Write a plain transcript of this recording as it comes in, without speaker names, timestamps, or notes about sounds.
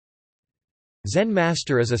Zen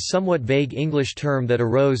master is a somewhat vague English term that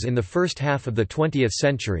arose in the first half of the 20th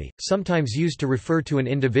century, sometimes used to refer to an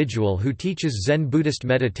individual who teaches Zen Buddhist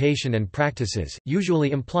meditation and practices,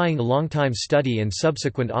 usually implying a long-time study and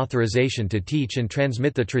subsequent authorization to teach and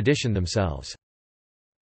transmit the tradition themselves.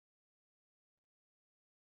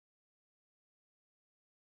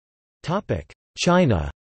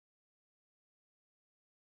 China.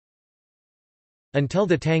 Until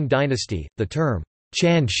the Tang dynasty, the term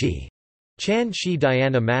Chanshi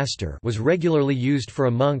dhyana master was regularly used for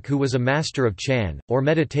a monk who was a master of Chan, or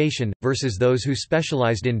meditation, versus those who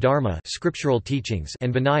specialized in dharma scriptural teachings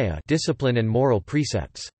and vinaya discipline and moral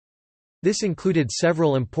precepts. This included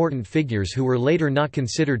several important figures who were later not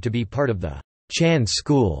considered to be part of the Chan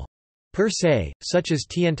school per se, such as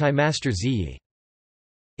Tiantai Master Ziyi.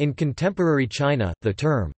 In contemporary China, the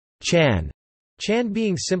term Chan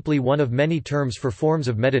being simply one of many terms for forms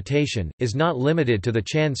of meditation, is not limited to the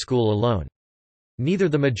Chan school alone. Neither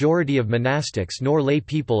the majority of monastics nor lay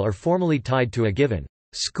people are formally tied to a given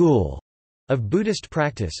school of Buddhist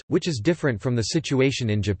practice, which is different from the situation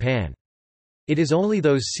in Japan. It is only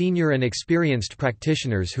those senior and experienced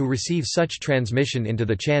practitioners who receive such transmission into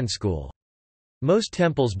the Chan school. Most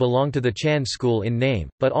temples belong to the Chan school in name,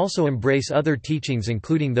 but also embrace other teachings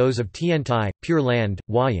including those of Tiantai, Pure Land,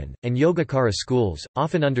 Huayan, and Yogacara schools,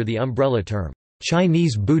 often under the umbrella term,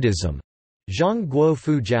 Chinese Buddhism, Zhang Guo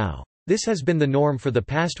Fu Jiao. This has been the norm for the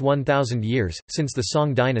past 1,000 years, since the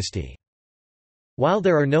Song dynasty. While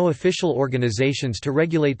there are no official organizations to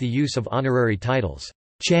regulate the use of honorary titles,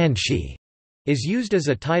 Chanshi is used as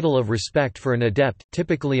a title of respect for an adept,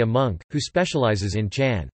 typically a monk, who specializes in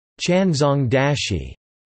Chan. Chanzong Dashi,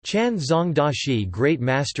 Chanzong Dashi, Great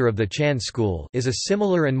Master of the Chan school, is a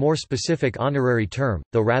similar and more specific honorary term,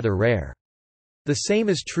 though rather rare. The same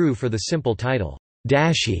is true for the simple title,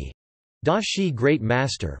 Dashi, Great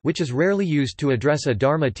Master, which is rarely used to address a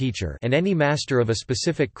Dharma teacher and any master of a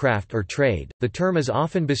specific craft or trade. The term is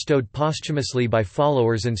often bestowed posthumously by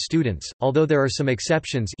followers and students, although there are some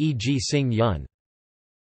exceptions, e.g. Xing Yun.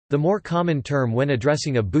 The more common term when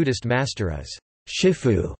addressing a Buddhist master is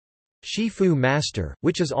Shifu master,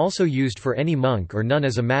 which is also used for any monk or nun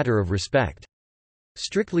as a matter of respect.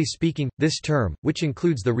 Strictly speaking, this term, which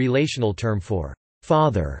includes the relational term for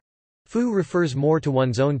father, fu, refers more to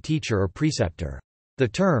one's own teacher or preceptor. The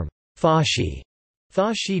term fashi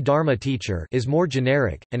Dharma teacher is more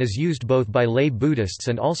generic, and is used both by lay Buddhists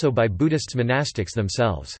and also by Buddhists monastics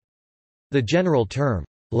themselves. The general term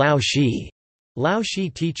Lao Shi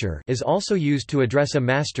teacher is also used to address a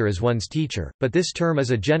master as one's teacher, but this term is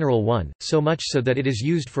a general one, so much so that it is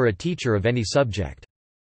used for a teacher of any subject.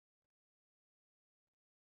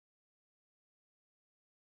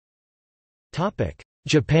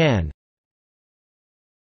 Japan.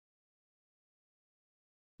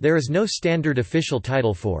 There is no standard official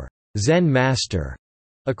title for Zen master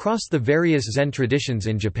across the various Zen traditions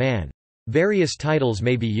in Japan. Various titles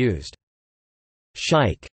may be used.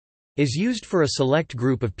 Sheikh is used for a select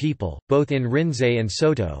group of people, both in Rinzai and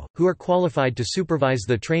Sōtō, who are qualified to supervise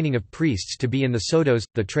the training of priests to be in the sotos,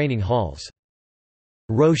 the training halls.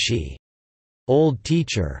 Roshi, old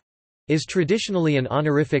teacher, is traditionally an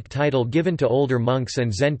honorific title given to older monks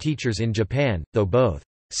and Zen teachers in Japan, though both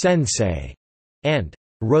sensei and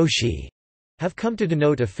roshi have come to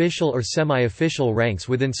denote official or semi-official ranks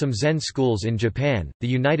within some Zen schools in Japan, the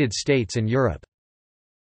United States and Europe.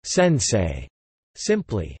 Sensei,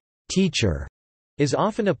 simply teacher, is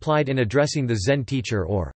often applied in addressing the Zen teacher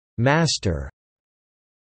or master.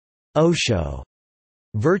 Osho,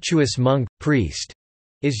 virtuous monk, priest,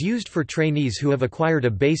 is used for trainees who have acquired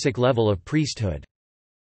a basic level of priesthood.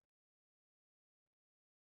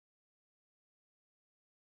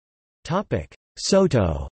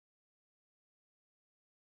 Sōtō.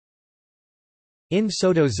 In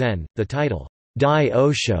Sōtō Zen, the title Dai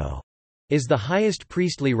Osho is the highest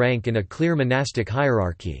priestly rank in a clear monastic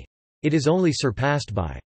hierarchy. It is only surpassed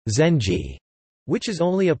by Zenji, which is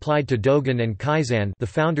only applied to Dogen and Kaizan, the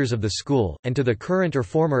founders of the school, and to the current or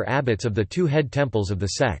former abbots of the two head temples of the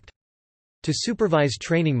sect. To supervise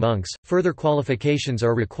training monks, further qualifications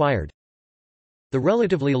are required. The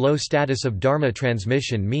relatively low status of Dharma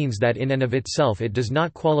transmission means that in and of itself it does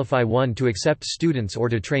not qualify one to accept students or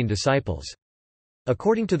to train disciples.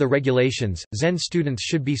 According to the regulations, Zen students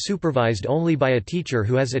should be supervised only by a teacher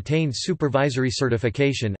who has attained supervisory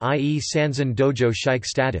certification, i.e. Sanzen Dojo Sheikh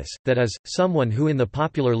status, that is, someone who in the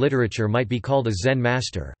popular literature might be called a Zen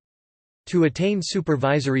master. To attain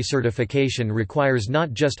supervisory certification requires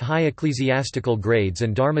not just high ecclesiastical grades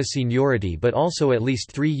and Dharma seniority but also at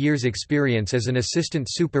least 3 years' experience as an assistant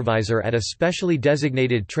supervisor at a specially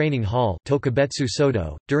designated training hall Tokubetsu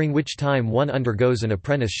Sōtō, during which time one undergoes an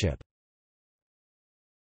apprenticeship.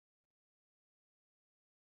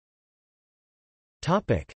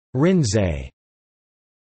 Rinzai.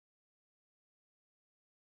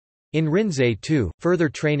 In Rinzai too, further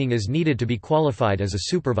training is needed to be qualified as a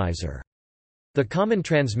supervisor. The common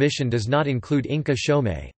transmission does not include Inka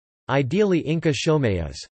Shomei. Ideally Inka Shomei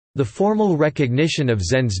is the formal recognition of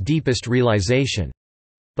Zen's deepest realization,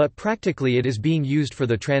 but practically it is being used for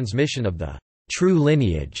the transmission of the true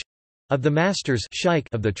lineage of the masters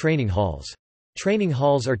of the training halls. Training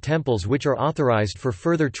halls are temples which are authorized for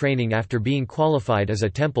further training after being qualified as a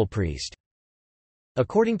temple priest.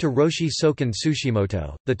 According to Roshi Soken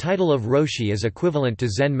Tsushimoto, the title of Roshi is equivalent to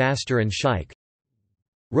Zen master and Shaikh.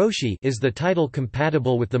 Roshi is the title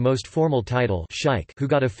compatible with the most formal title Shaikh, who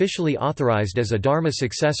got officially authorized as a Dharma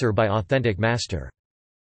successor by authentic master.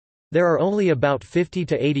 There are only about 50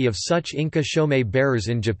 to 80 of such Inka Shomei bearers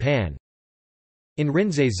in Japan. In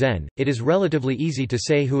Rinzai Zen, it is relatively easy to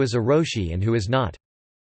say who is a Roshi and who is not.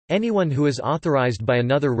 Anyone who is authorized by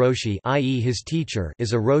another Roshi, i.e. his teacher,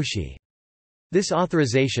 is a Roshi. This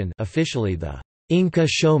authorization, officially the Inka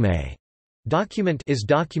Shomei document, is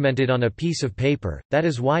documented on a piece of paper. That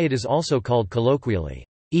is why it is also called colloquially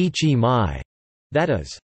ichi mai, that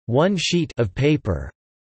is, one sheet of paper.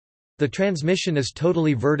 The transmission is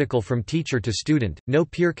totally vertical from teacher to student, no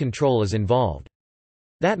peer control is involved.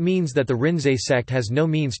 That means that the Rinzai sect has no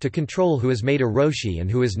means to control who is made a Roshi and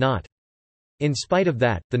who is not. In spite of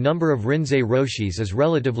that, the number of Rinzai Roshis is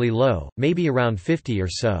relatively low, maybe around 50 or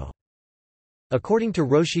so. According to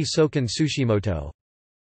Roshi Soken Tsushimoto,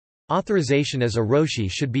 authorization as a Roshi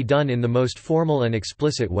should be done in the most formal and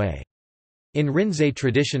explicit way. In Rinzai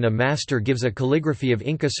tradition, a master gives a calligraphy of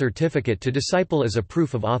Inka certificate to disciple as a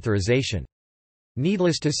proof of authorization.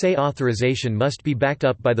 Needless to say, authorization must be backed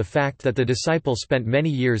up by the fact that the disciple spent many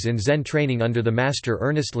years in Zen training under the master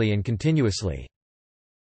earnestly and continuously.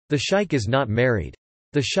 The Shaikh is not married.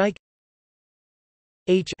 The Shaikh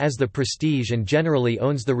has the prestige and generally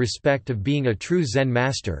owns the respect of being a true Zen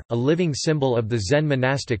master, a living symbol of the Zen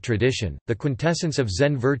monastic tradition, the quintessence of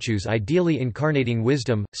Zen virtues ideally incarnating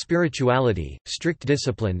wisdom, spirituality, strict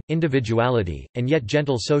discipline, individuality, and yet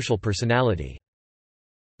gentle social personality.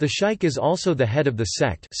 The Shaikh is also the head of the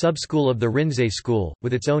sect sub-school of the Rinzai school,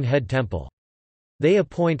 with its own head temple. They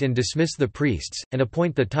appoint and dismiss the priests, and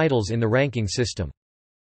appoint the titles in the ranking system.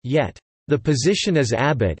 Yet, the position as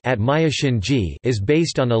abbot at Myoshinji is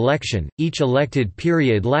based on election, each elected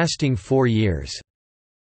period lasting 4 years.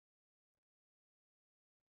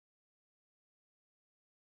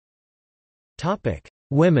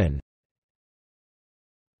 Women.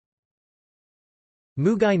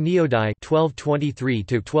 Mugai Nyodai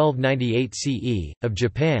 (1223–1298 CE) of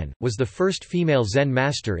Japan was the first female Zen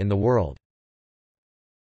master in the world.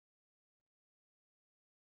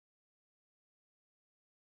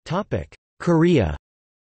 Korea.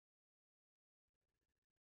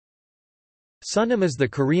 Sunim is the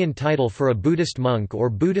Korean title for a Buddhist monk or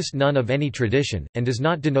Buddhist nun of any tradition, and does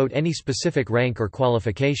not denote any specific rank or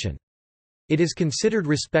qualification. It is considered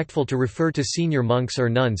respectful to refer to senior monks or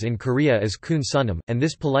nuns in Korea as kun sunim, and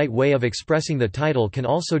this polite way of expressing the title can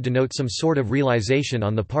also denote some sort of realization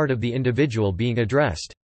on the part of the individual being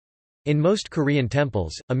addressed. In most Korean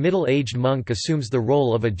temples, a middle-aged monk assumes the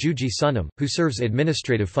role of a juji sunim, who serves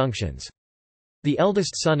administrative functions. The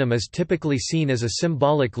eldest sunim is typically seen as a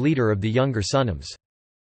symbolic leader of the younger sunims.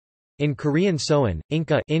 In Korean Soen,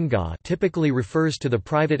 Inga typically refers to the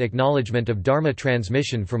private acknowledgement of Dharma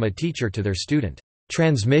transmission from a teacher to their student.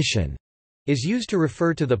 Transmission is used to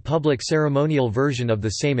refer to the public ceremonial version of the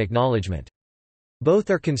same acknowledgement. Both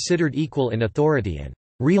are considered equal in authority and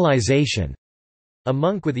realization. A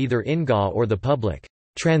monk with either Inga or the public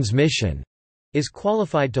transmission is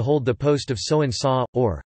qualified to hold the post of Soen Sa,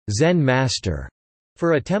 or Zen master,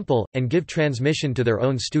 for a temple, and give transmission to their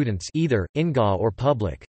own students, either Inga or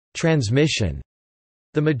public transmission.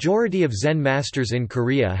 The majority of Zen masters in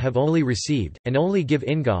Korea have only received, and only give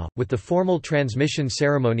Inga, with the formal transmission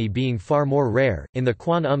ceremony being far more rare. In the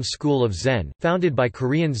Kwan school of Zen, founded by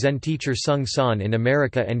Korean Zen teacher Sung San in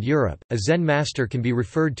America and Europe, a Zen master can be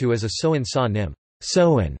referred to as a Soen Sa Nim,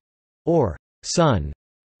 Soen, or son,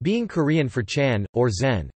 being Korean for Chan, or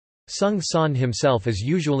Zen. Sung San himself is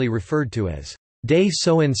usually referred to as Dae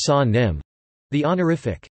Soen Sa Nim. The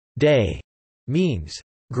honorific Dae means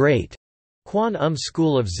great. Kwan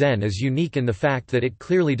school of Zen is unique in the fact that it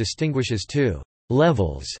clearly distinguishes two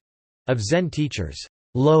levels of Zen teachers.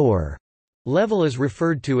 Lower Level is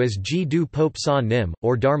referred to as Ji-do Pope Sa Nim,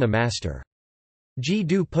 or Dharma Master.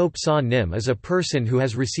 Ji-do Pope Sa Nim is a person who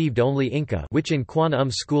has received only Inka, which in Quan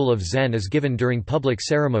school of Zen is given during public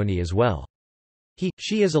ceremony as well.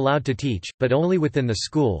 She is allowed to teach, but only within the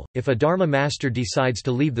school. If a Dharma master decides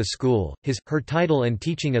to leave the school, her title and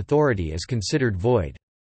teaching authority is considered void.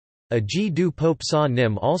 A Ji-do Pope Sa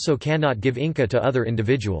Nim also cannot give Inka to other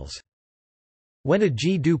individuals. When a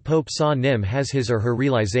Ji-do Pope Sa Nim has his or her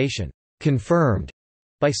realization confirmed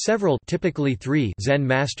by several, typically 3 Zen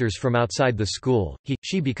masters from outside the school,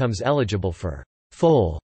 she becomes eligible for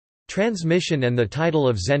full transmission and the title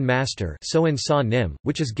of Zen Master, Soin Sa Nim,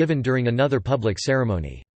 which is given during another public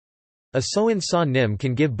ceremony. A Soin Sa Nim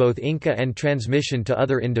can give both Inka and transmission to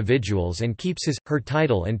other individuals and keeps her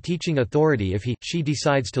title and teaching authority if she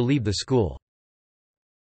decides to leave the school.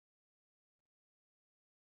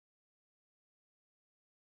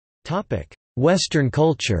 Western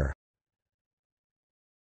culture.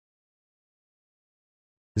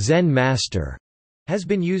 Zen Master has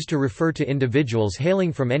been used to refer to individuals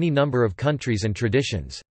hailing from any number of countries and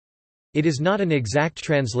traditions. It is not an exact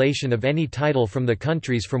translation of any title from the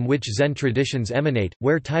countries from which Zen traditions emanate,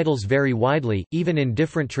 where titles vary widely, even in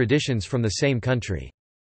different traditions from the same country.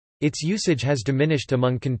 Its usage has diminished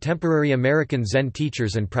among contemporary American Zen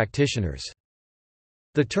teachers and practitioners.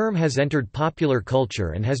 The term has entered popular culture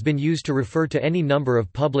and has been used to refer to any number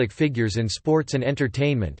of public figures in sports and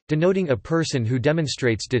entertainment, denoting a person who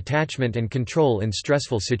demonstrates detachment and control in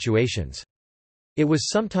stressful situations. It was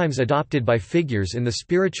sometimes adopted by figures in the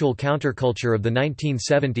spiritual counterculture of the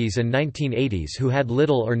 1970s and 1980s who had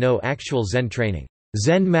little or no actual Zen training.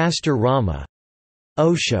 Zen Master Rama,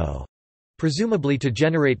 Osho, presumably to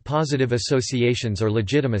generate positive associations or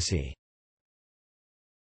legitimacy.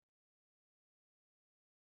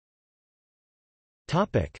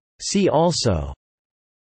 See also: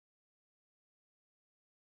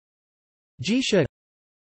 Jisha,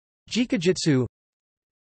 Jikajutsu,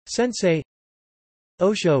 Sensei,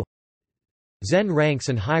 Osho, Zen ranks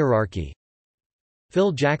and hierarchy,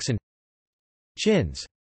 Phil Jackson, Chins.